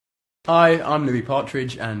Hi, I'm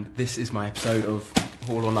Partridge, and this is my episode of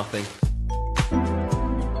All or Nothing.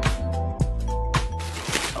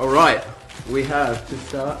 Alright, we have to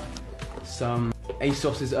start some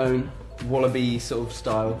ASOS's own wallaby sort of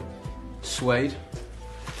style suede.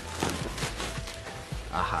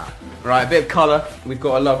 Aha. Right, a bit of colour. We've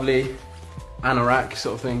got a lovely anorak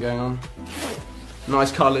sort of thing going on.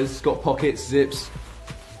 Nice colours, got pockets, zips.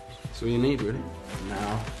 That's all you need really.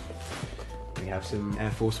 Now, we have some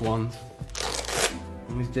Air Force Ones.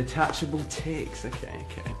 And these detachable ticks, okay.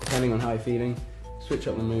 Depending on how you're feeling, switch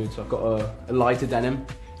up the mood. So I've got a lighter denim,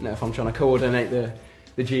 you know, if I'm trying to coordinate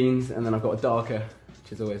the jeans, and then I've got a darker,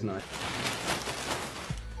 which is always nice.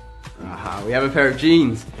 Aha, we have a pair of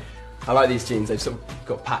jeans. I like these jeans, they've sort of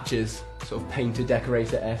got patches, sort of painter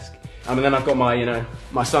decorator-esque. And then I've got my, you know,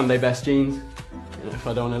 my Sunday best jeans. You know, if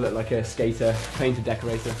I don't want to look like a skater, painter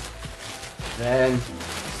decorator. Then,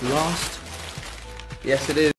 last, yes it is.